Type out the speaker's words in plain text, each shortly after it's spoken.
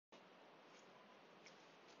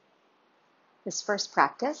This first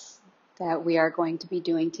practice that we are going to be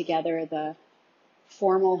doing together, the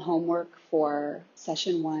formal homework for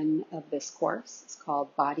session 1 of this course, is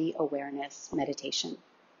called Body Awareness Meditation.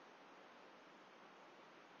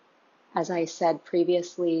 As I said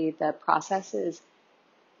previously, the process is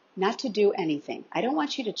not to do anything. I don't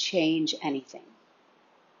want you to change anything,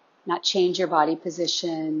 not change your body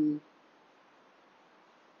position,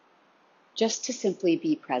 just to simply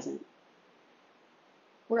be present.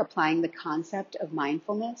 We're applying the concept of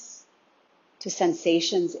mindfulness to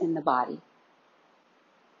sensations in the body.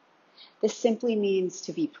 This simply means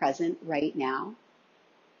to be present right now,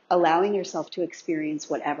 allowing yourself to experience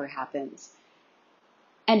whatever happens.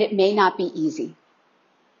 And it may not be easy.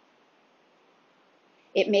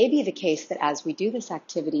 It may be the case that as we do this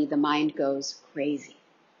activity, the mind goes crazy,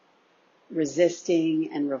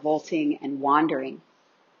 resisting and revolting and wandering.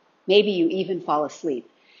 Maybe you even fall asleep.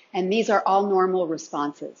 And these are all normal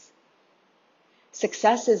responses.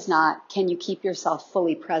 Success is not, can you keep yourself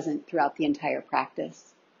fully present throughout the entire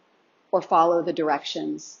practice, or follow the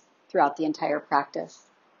directions throughout the entire practice.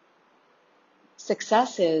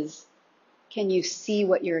 Success is, can you see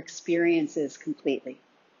what your experience is completely?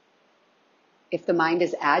 If the mind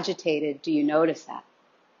is agitated, do you notice that?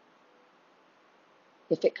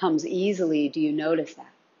 If it comes easily, do you notice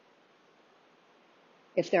that?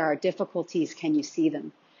 If there are difficulties, can you see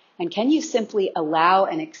them? And can you simply allow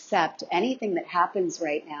and accept anything that happens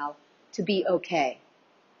right now to be okay?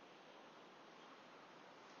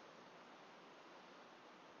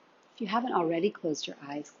 If you haven't already closed your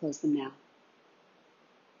eyes, close them now.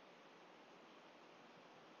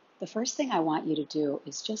 The first thing I want you to do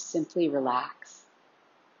is just simply relax.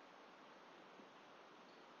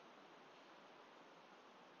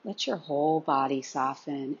 Let your whole body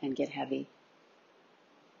soften and get heavy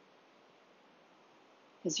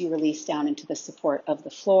as you release down into the support of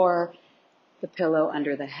the floor, the pillow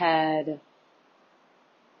under the head,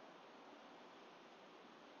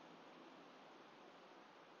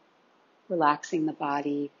 relaxing the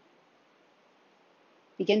body.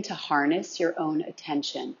 Begin to harness your own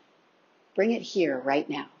attention. Bring it here right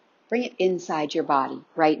now. Bring it inside your body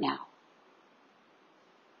right now.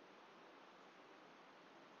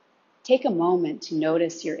 Take a moment to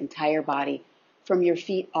notice your entire body, from your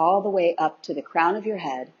feet all the way up to the crown of your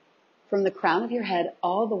head, from the crown of your head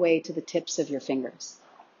all the way to the tips of your fingers.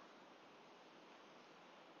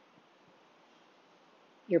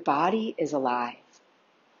 Your body is alive.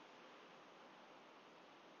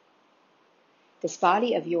 This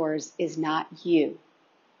body of yours is not you.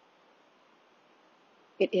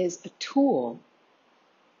 It is a tool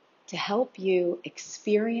to help you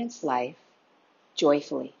experience life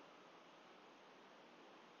joyfully.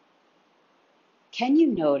 Can you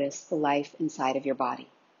notice the life inside of your body?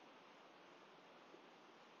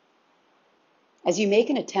 As you make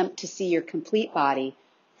an attempt to see your complete body,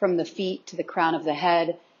 from the feet to the crown of the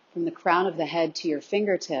head, from the crown of the head to your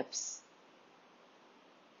fingertips,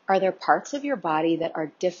 are there parts of your body that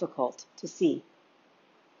are difficult to see?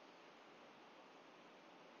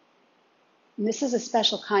 And this is a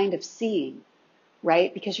special kind of seeing,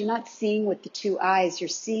 right? Because you're not seeing with the two eyes, you're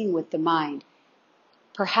seeing with the mind.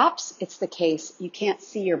 Perhaps it's the case you can't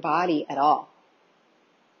see your body at all.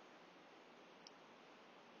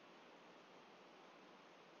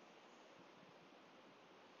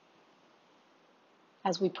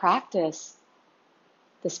 As we practice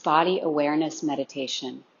this body awareness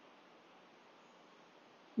meditation,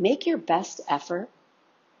 make your best effort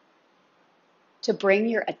to bring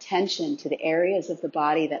your attention to the areas of the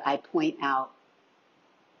body that I point out.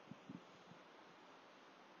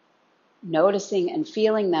 Noticing and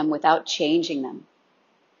feeling them without changing them.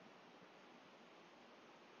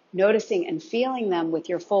 Noticing and feeling them with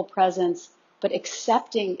your full presence, but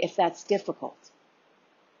accepting if that's difficult.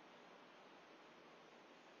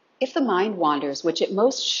 If the mind wanders, which it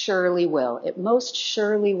most surely will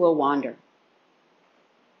wander.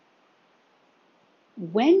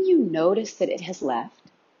 When you notice that it has left,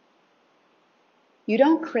 you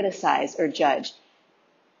don't criticize or judge.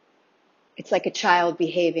 It's like a child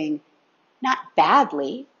behaving not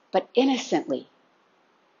badly, but innocently.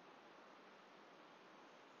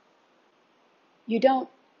 You don't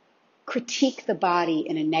critique the body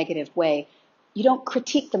in a negative way. You don't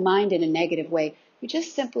critique the mind in a negative way. You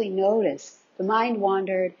just simply notice the mind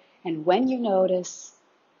wandered, and when you notice,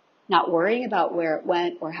 not worrying about where it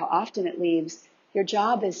went or how often it leaves, your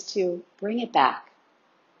job is to bring it back.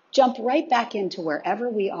 Jump right back into wherever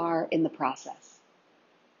we are in the process.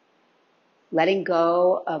 Letting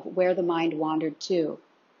go of where the mind wandered to,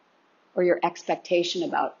 or your expectation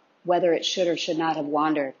about whether it should or should not have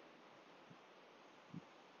wandered.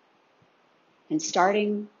 and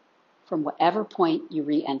starting from whatever point you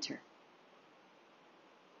re-enter.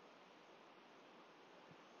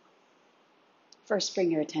 First,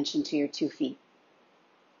 bring your attention to your 2 feet.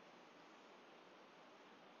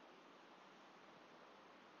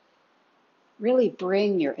 Really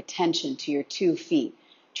bring your attention to your 2 feet.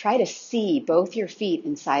 Try to see both your feet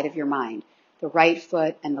inside of your mind, the right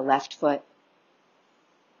foot and the left foot.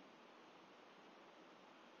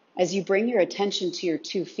 As you bring your attention to your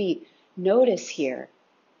 2 feet, notice here,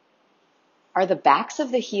 are the backs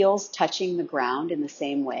of the heels touching the ground in the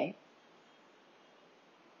same way?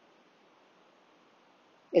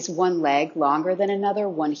 Is one leg longer than another,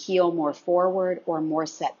 one heel more forward or more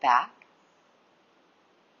set back?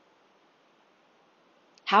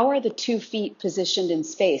 How are the 2 feet positioned in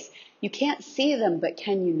space? You can't see them, but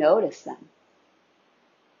can you notice them?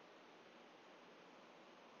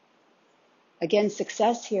 Again,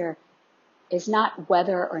 success here is not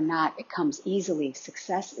whether or not it comes easily.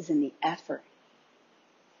 Success is in the effort.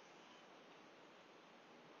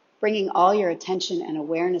 Bringing all your attention and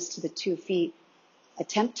awareness to the 2 feet,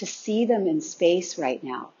 attempt to see them in space right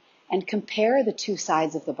now and compare the 2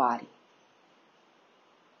 sides of the body.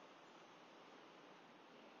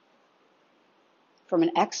 From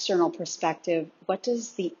an external perspective, what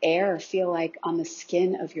does the air feel like on the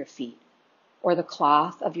skin of your feet or the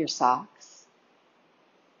cloth of your socks?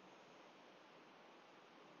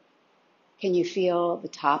 Can you feel the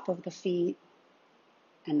top of the feet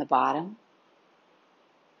and the bottom?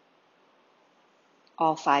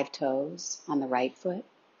 All 5 toes on the right foot?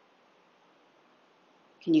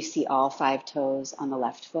 Can you see all 5 toes on the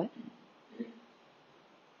left foot?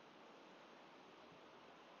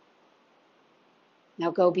 Now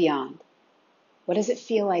go beyond. What does it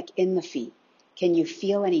feel like in the feet? Can you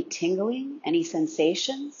feel any tingling, any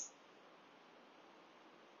sensations?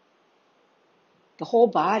 The whole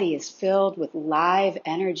body is filled with live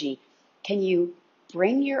energy. Can you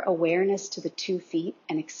bring your awareness to the 2 feet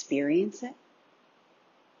and experience it?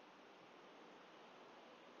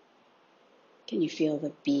 Can you feel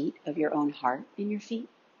the beat of your own heart in your feet?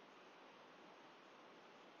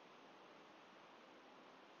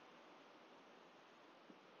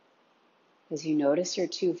 As you notice your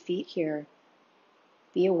 2 feet here,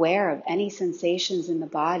 be aware of any sensations in the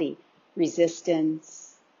body,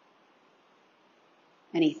 resistance,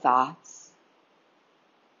 any thoughts.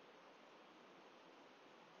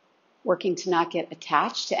 Working to not get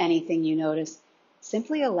attached to anything you notice,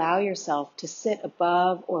 simply allow yourself to sit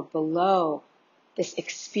above or below this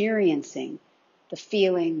experiencing, the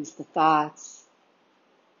feelings, the thoughts,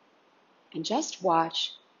 and just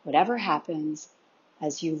watch whatever happens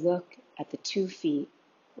as you look at the 2 feet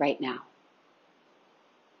right now.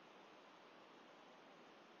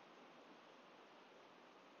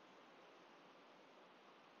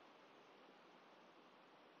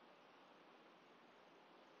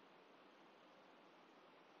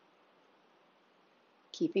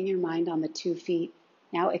 Keeping your mind on the 2 feet,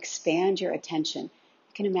 now expand your attention.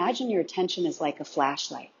 You can imagine your attention is like a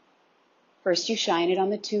flashlight. First you shine it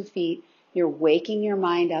on the 2 feet. You're waking your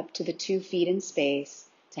mind up to the 2 feet in space,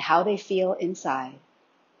 to how they feel inside.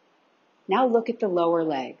 Now look at the lower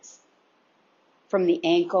legs, from the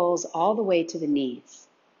ankles all the way to the knees.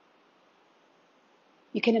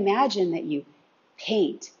 You can imagine that you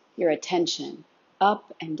paint your attention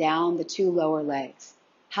up and down the 2 lower legs.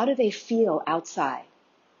 How do they feel outside?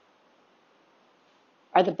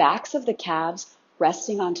 Are the backs of the calves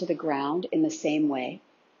resting onto the ground in the same way?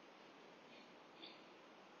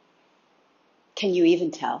 Can you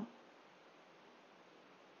even tell?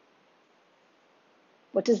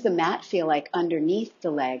 What does the mat feel like underneath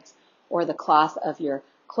the legs, or the cloth of your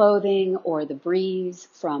clothing, or the breeze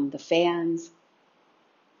from the fans?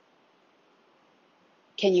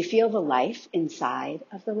 Can you feel the life inside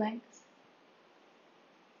of the legs?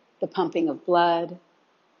 The pumping of blood,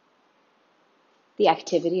 the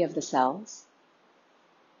activity of the cells?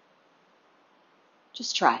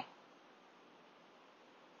 Just try.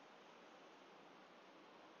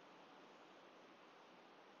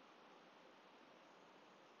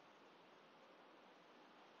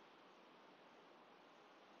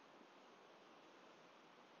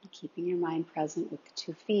 Keeping your mind present with the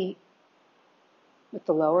 2 feet, with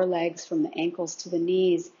the lower legs from the ankles to the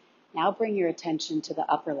knees, now bring your attention to the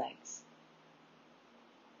upper legs.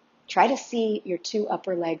 Try to see your 2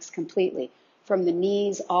 upper legs completely, from the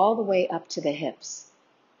knees all the way up to the hips.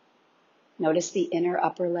 Notice the inner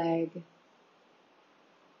upper leg,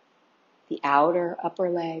 the outer upper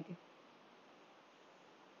leg,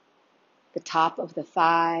 the top of the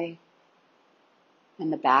thigh,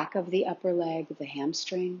 and the back of the upper leg, the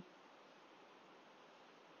hamstring.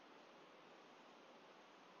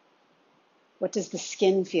 What does the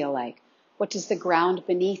skin feel like? What does the ground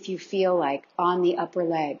beneath you feel like on the upper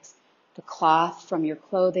legs? The cloth from your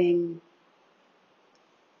clothing.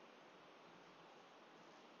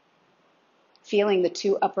 Feeling the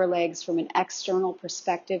two upper legs from an external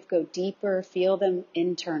perspective, go deeper, feel them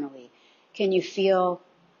internally. Can you feel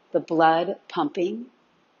the blood pumping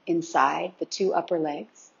inside the two upper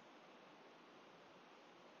legs?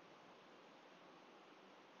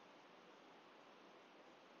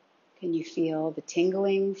 Can you feel the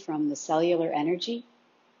tingling from the cellular energy?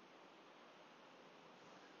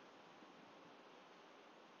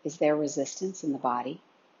 Is there resistance in the body?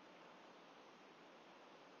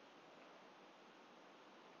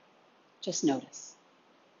 Just notice.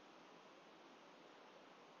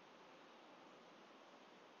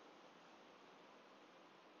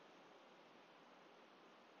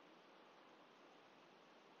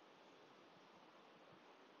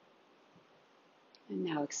 And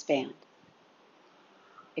now expand.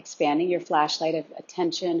 Expanding your flashlight of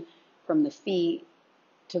attention from the feet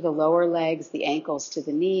to the lower legs, the ankles to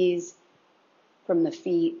the knees, from the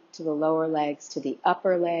feet to the lower legs to the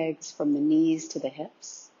upper legs, from the knees to the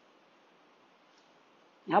hips.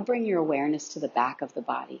 Now bring your awareness to the back of the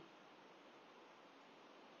body,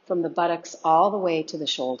 from the buttocks all the way to the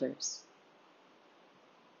shoulders.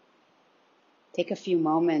 Take a few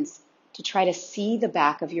moments to try to see the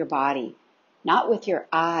back of your body, not with your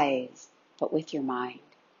eyes, but with your mind.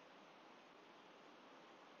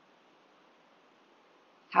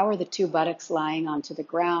 How are the two buttocks lying onto the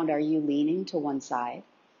ground? Are you leaning to one side?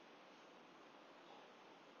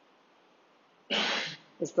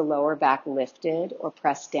 Is the lower back lifted or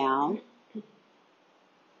pressed down?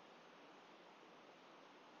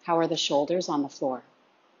 How are the shoulders on the floor?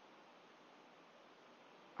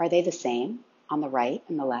 Are they the same on the right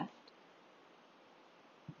and the left?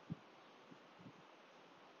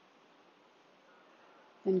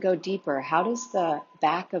 Then go deeper. How does the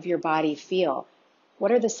back of your body feel?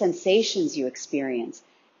 What are the sensations you experience?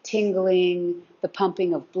 Tingling, the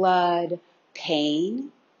pumping of blood,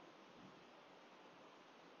 pain?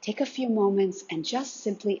 Take a few moments and just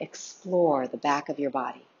simply explore the back of your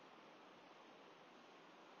body.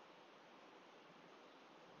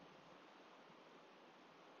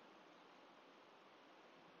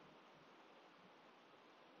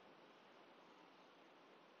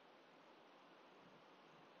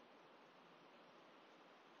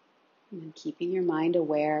 And then keeping your mind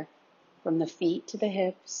aware from the feet to the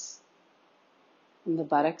hips, from the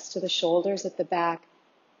buttocks to the shoulders at the back.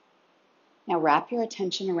 Now wrap your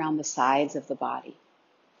attention around the sides of the body,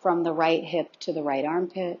 from the right hip to the right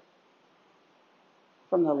armpit,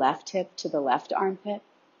 from the left hip to the left armpit.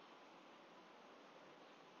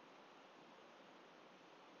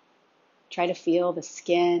 Try to feel the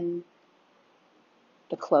skin,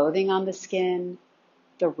 the clothing on the skin,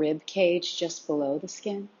 the rib cage just below the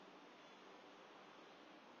skin.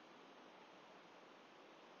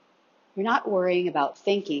 You're not worrying about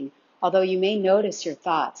thinking, although you may notice your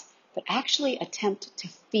thoughts, but actually attempt to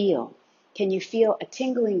feel. Can you feel a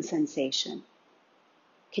tingling sensation?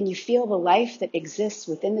 Can you feel the life that exists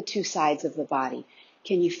within the two sides of the body?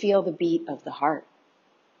 Can you feel the beat of the heart?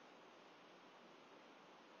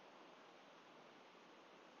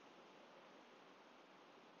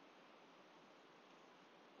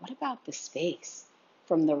 What about the space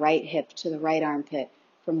from the right hip to the right armpit,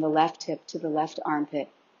 from the left hip to the left armpit?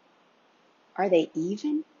 Are they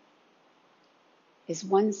even? Is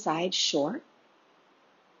one side short?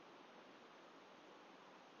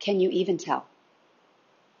 Can you even tell?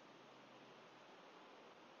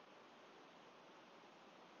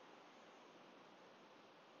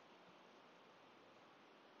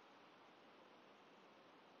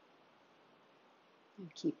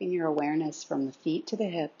 And keeping your awareness from the feet to the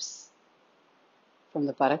hips, from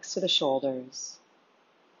the buttocks to the shoulders,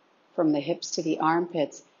 from the hips to the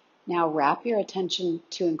armpits. Now wrap your attention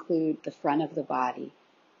to include the front of the body,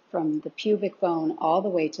 from the pubic bone all the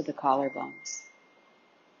way to the collarbones.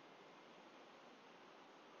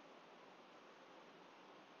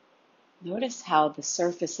 Notice how the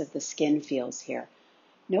surface of the skin feels here.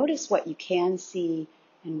 Notice what you can see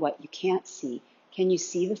and what you can't see. Can you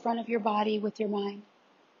see the front of your body with your mind?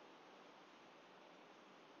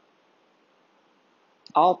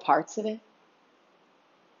 All parts of it?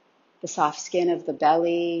 The soft skin of the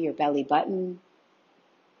belly, your belly button.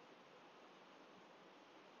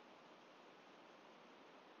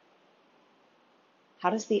 How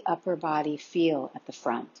does the upper body feel at the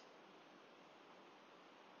front?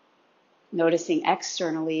 Noticing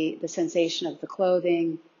externally the sensation of the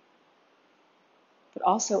clothing, but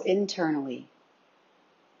also internally.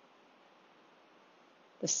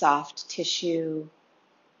 the soft tissue,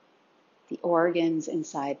 the organs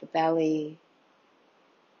inside the belly,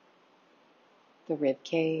 the rib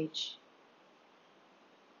cage.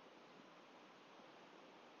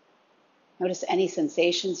 Notice any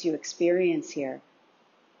sensations you experience here.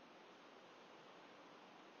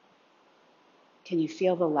 Can you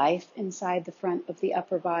feel the life inside the front of the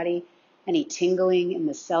upper body? Any tingling in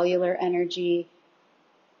the cellular energy?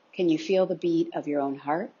 Can you feel the beat of your own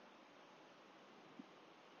heart?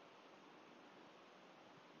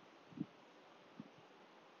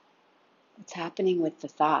 What's happening with the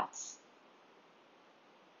thoughts?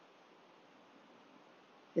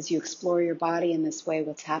 As you explore your body in this way,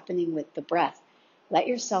 what's happening with the breath? Let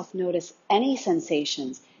yourself notice any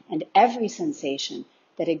sensations and every sensation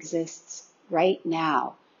that exists right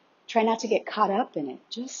now. Try not to get caught up in it.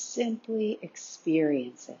 Just simply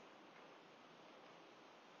experience it.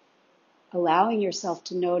 Allowing yourself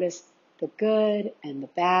to notice the good and the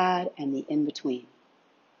bad and the in-between.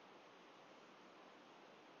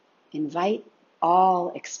 Invite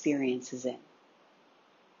all experiences in.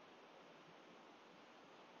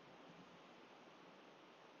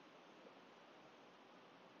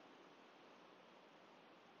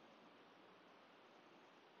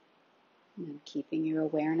 And then keeping your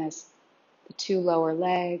awareness, the two lower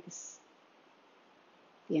legs,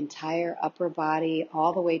 the entire upper body,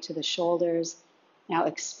 all the way to the shoulders. Now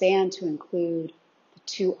expand to include the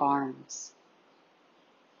two arms.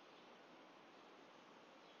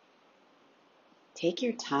 Take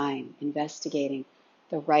your time investigating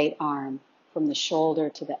the right arm from the shoulder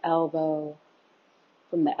to the elbow,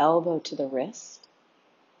 from the elbow to the wrist,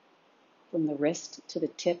 from the wrist to the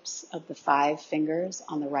tips of the 5 fingers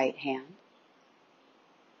on the right hand.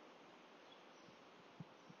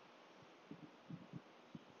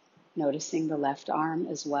 Noticing the left arm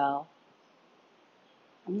as well,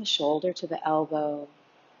 from the shoulder to the elbow,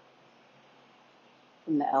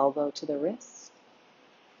 from the elbow to the wrist,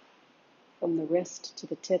 from the wrist to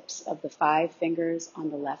the tips of the 5 fingers on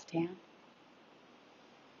the left hand.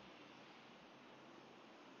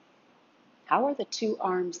 How are the two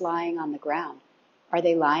arms lying on the ground? Are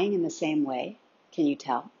they lying in the same way? Can you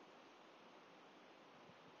tell?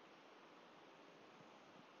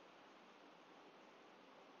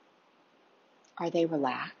 Are they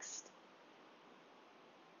relaxed?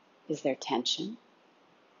 Is there tension?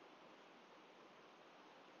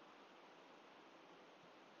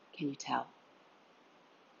 Can you tell?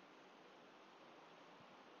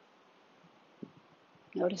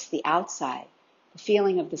 Notice the outside, the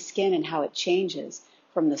feeling of the skin and how it changes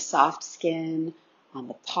from the soft skin on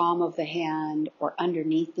the palm of the hand or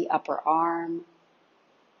underneath the upper arm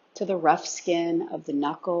to the rough skin of the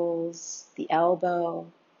knuckles, the elbow.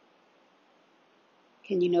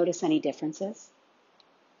 Can you notice any differences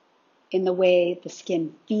in the way the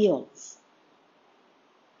skin feels?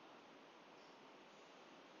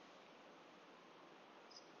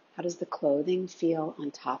 How does the clothing feel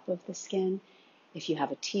on top of the skin? If you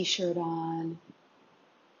have a t-shirt on,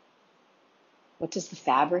 what does the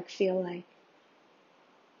fabric feel like?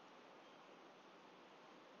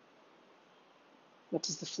 What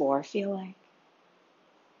does the floor feel like?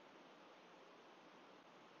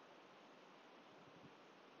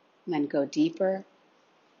 And then go deeper.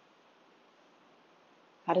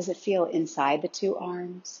 How does it feel inside the two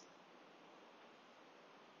arms?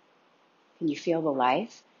 Can you feel the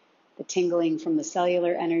life, the tingling from the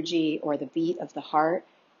cellular energy or the beat of the heart?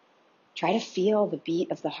 Try to feel the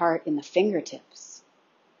beat of the heart in the fingertips.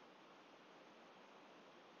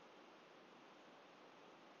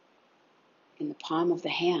 In the palm of the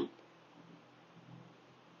hand.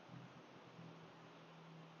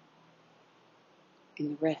 In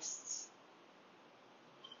the wrists.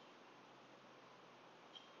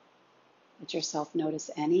 Let yourself notice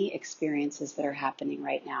any experiences that are happening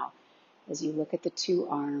right now as you look at the two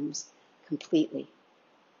arms completely.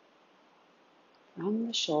 From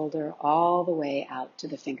the shoulder all the way out to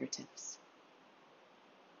the fingertips.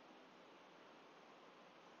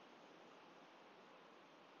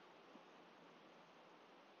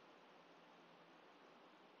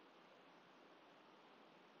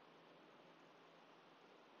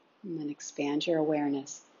 And then expand your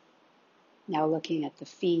awareness. Now looking at the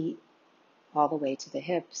feet all the way to the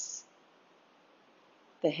hips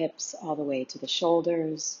all the way to the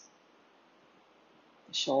shoulders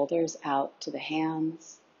out to the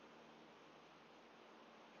hands.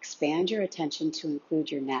 Expand your attention to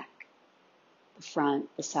include your neck, the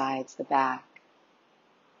front, the sides, the back.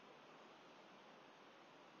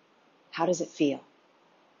 How does it feel?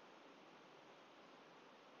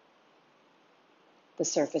 The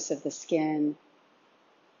surface of the skin,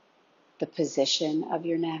 the position of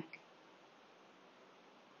your neck,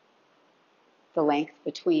 the length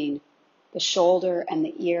between the shoulder and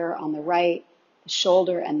the ear on the right, the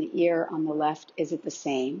shoulder and the ear on the left, is it the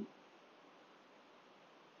same?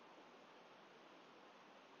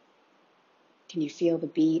 Can you feel the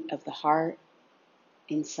beat of the heart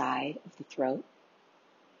inside of the throat?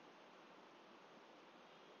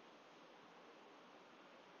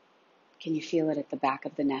 Can you feel it at the back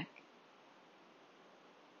of the neck?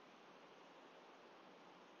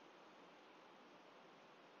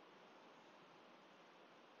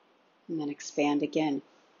 And then expand again.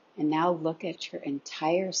 And now look at your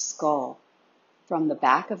entire skull, from the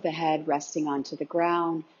back of the head resting onto the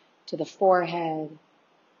ground, to the forehead,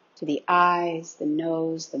 to the eyes, the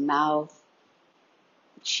nose, the mouth,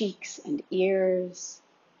 the cheeks and ears.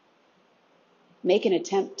 Make an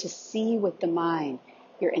attempt to see with the mind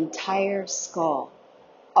your entire skull,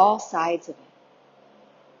 all sides of it.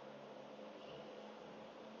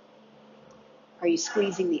 Are you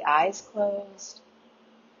squeezing the eyes closed?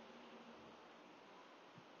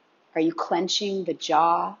 Are you clenching the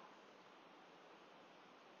jaw?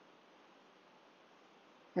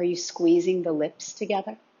 Are you squeezing the lips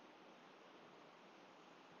together?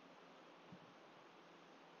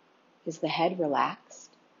 Is the head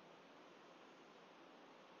relaxed?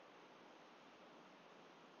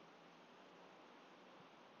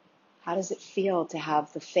 How does it feel to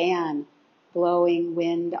have the fan blowing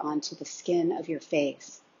wind onto the skin of your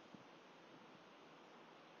face?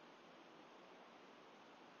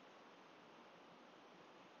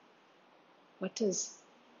 What does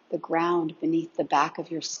the ground beneath the back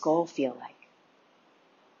of your skull feel like?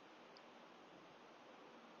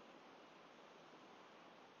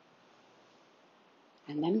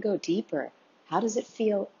 And then go deeper. How does it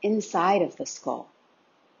feel inside of the skull?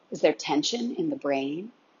 Is there tension in the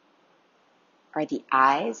brain? Are the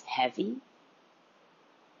eyes heavy?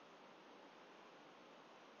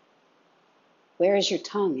 Where is your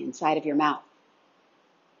tongue inside of your mouth?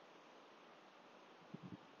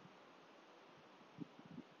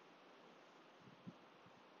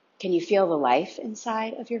 Can you feel the life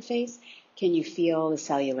inside of your face? Can you feel the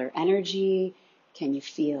cellular energy? Can you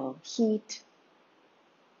feel heat?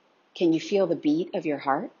 Can you feel the beat of your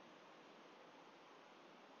heart?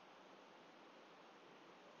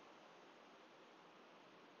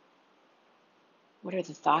 What are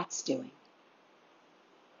the thoughts doing?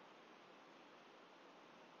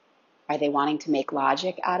 Are they wanting to make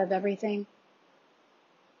logic out of everything?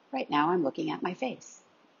 Right now I'm looking at my face.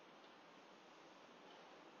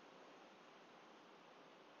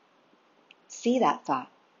 See that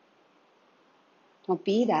thought. Don't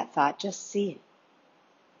be that thought, just see it.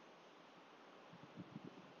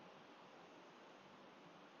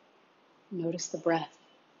 Notice the breath.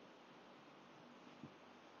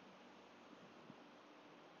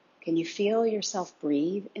 Can you feel yourself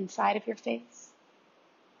breathe inside of your face?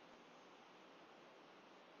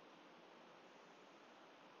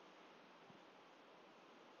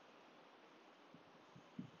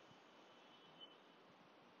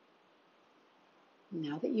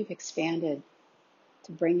 Now that you've expanded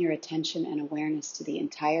to bring your attention and awareness to the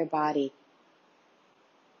entire body,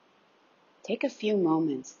 take a few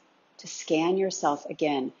moments to scan yourself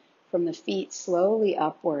again from the feet slowly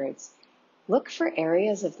upwards. Look for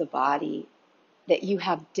areas of the body that you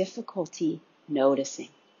have difficulty noticing.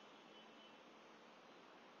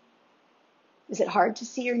 Is it hard to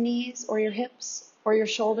see your knees or your hips or your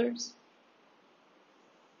shoulders?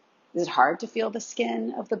 Is it hard to feel the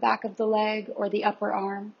skin of the back of the leg or the upper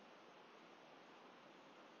arm?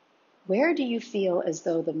 Where do you feel as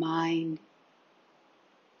though the mind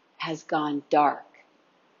has gone dark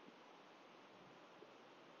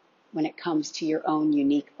when it comes to your own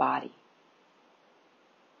unique body?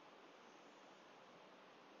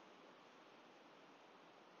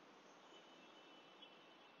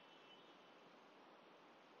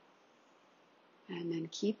 And then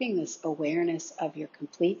keeping this awareness of your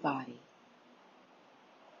complete body,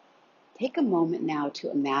 take a moment now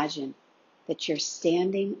to imagine that you're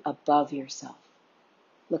standing above yourself,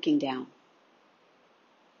 looking down.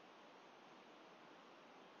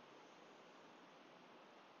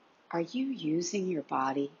 Are you using your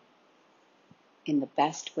body in the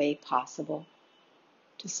best way possible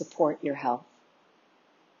to support your health?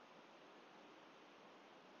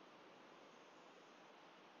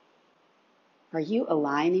 Are you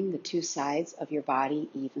aligning the two sides of your body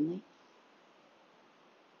evenly?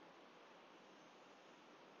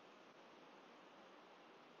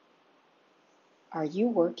 Are you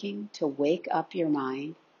working to wake up your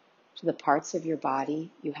mind to the parts of your body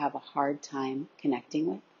you have a hard time connecting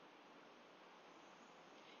with?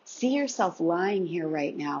 See yourself lying here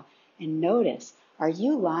right now and notice, are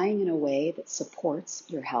you lying in a way that supports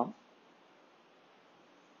your health?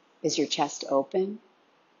 Is your chest open?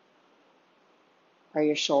 Are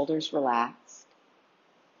your shoulders relaxed?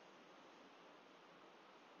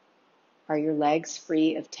 Are your legs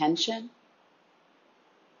free of tension?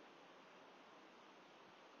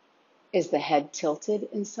 Is the head tilted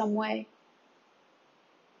in some way?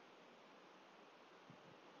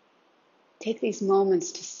 Take these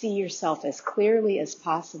moments to see yourself as clearly as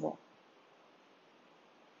possible.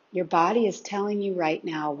 Your body is telling you right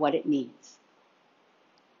now what it needs.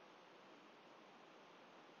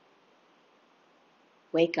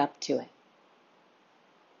 Wake up to it.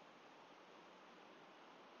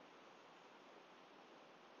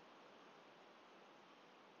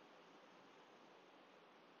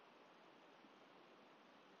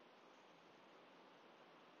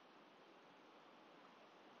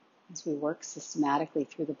 As we work systematically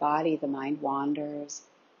through the body, the mind wanders,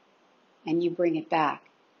 and you bring it back.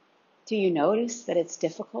 Do you notice that it's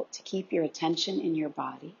difficult to keep your attention in your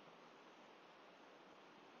body?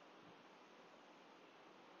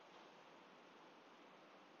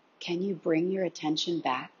 Can you bring your attention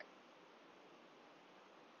back?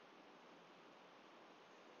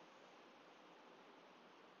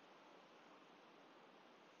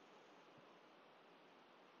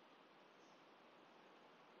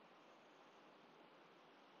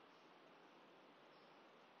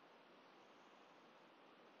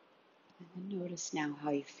 And then notice now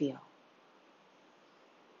how you feel.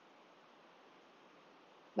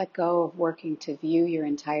 Let go of working to view your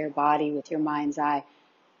entire body with your mind's eye,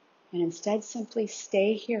 and instead simply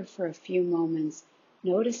stay here for a few moments,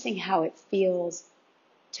 noticing how it feels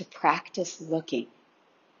to practice looking.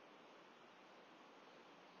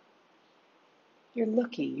 You're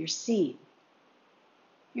looking, you're seeing.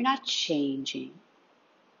 You're not changing.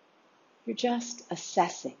 You're just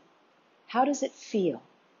assessing. How does it feel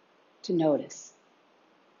to notice?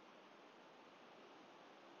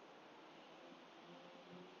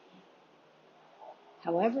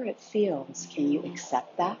 However it feels, can you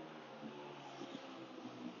accept that?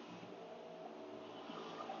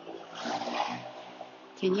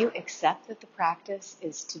 Can you accept that the practice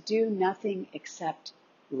is to do nothing except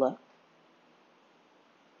look?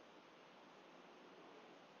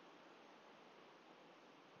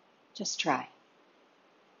 Just try.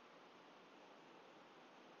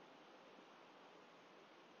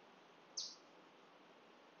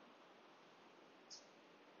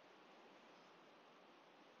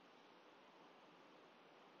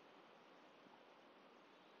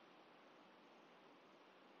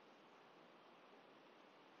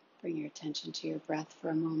 Bring your attention to your breath for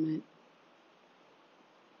a moment.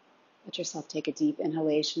 Let yourself take a deep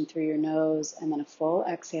inhalation through your nose and then a full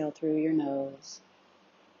exhale through your nose.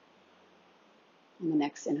 On the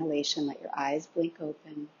next inhalation, let your eyes blink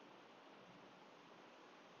open.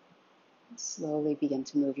 And slowly begin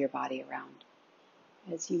to move your body around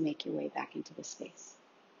as you make your way back into the space.